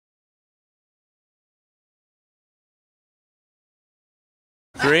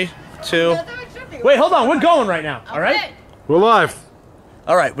3, 2. Wait, hold on. We're going right now. All right. We're live.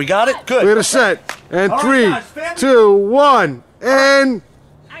 All right, we got it. Good. We're gonna set. And All right, 3, guys, family- 2, 1, and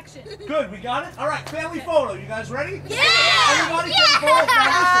Action. Good. We got it. All right. Family photo. You guys ready? Yeah. Everybody, family photo.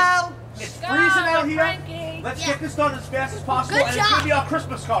 Now, listen, it's Go, freezing out here. Frankie. Let's get this done as fast as possible. Good and it's gonna job. be our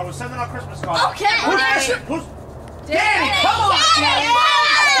Christmas card. We're sending our Christmas card. Okay. Who's Danny? Come on, Danny.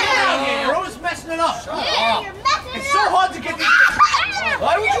 Get out here. You're always messing it up. Yeah, you're messing It's so hard to get these.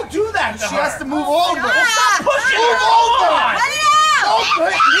 Why would you do that to She her? has to move over. Stop pushing her. Move over. Come on. Don't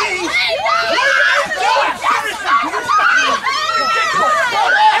hurt me. What are you doing? Seriously, can you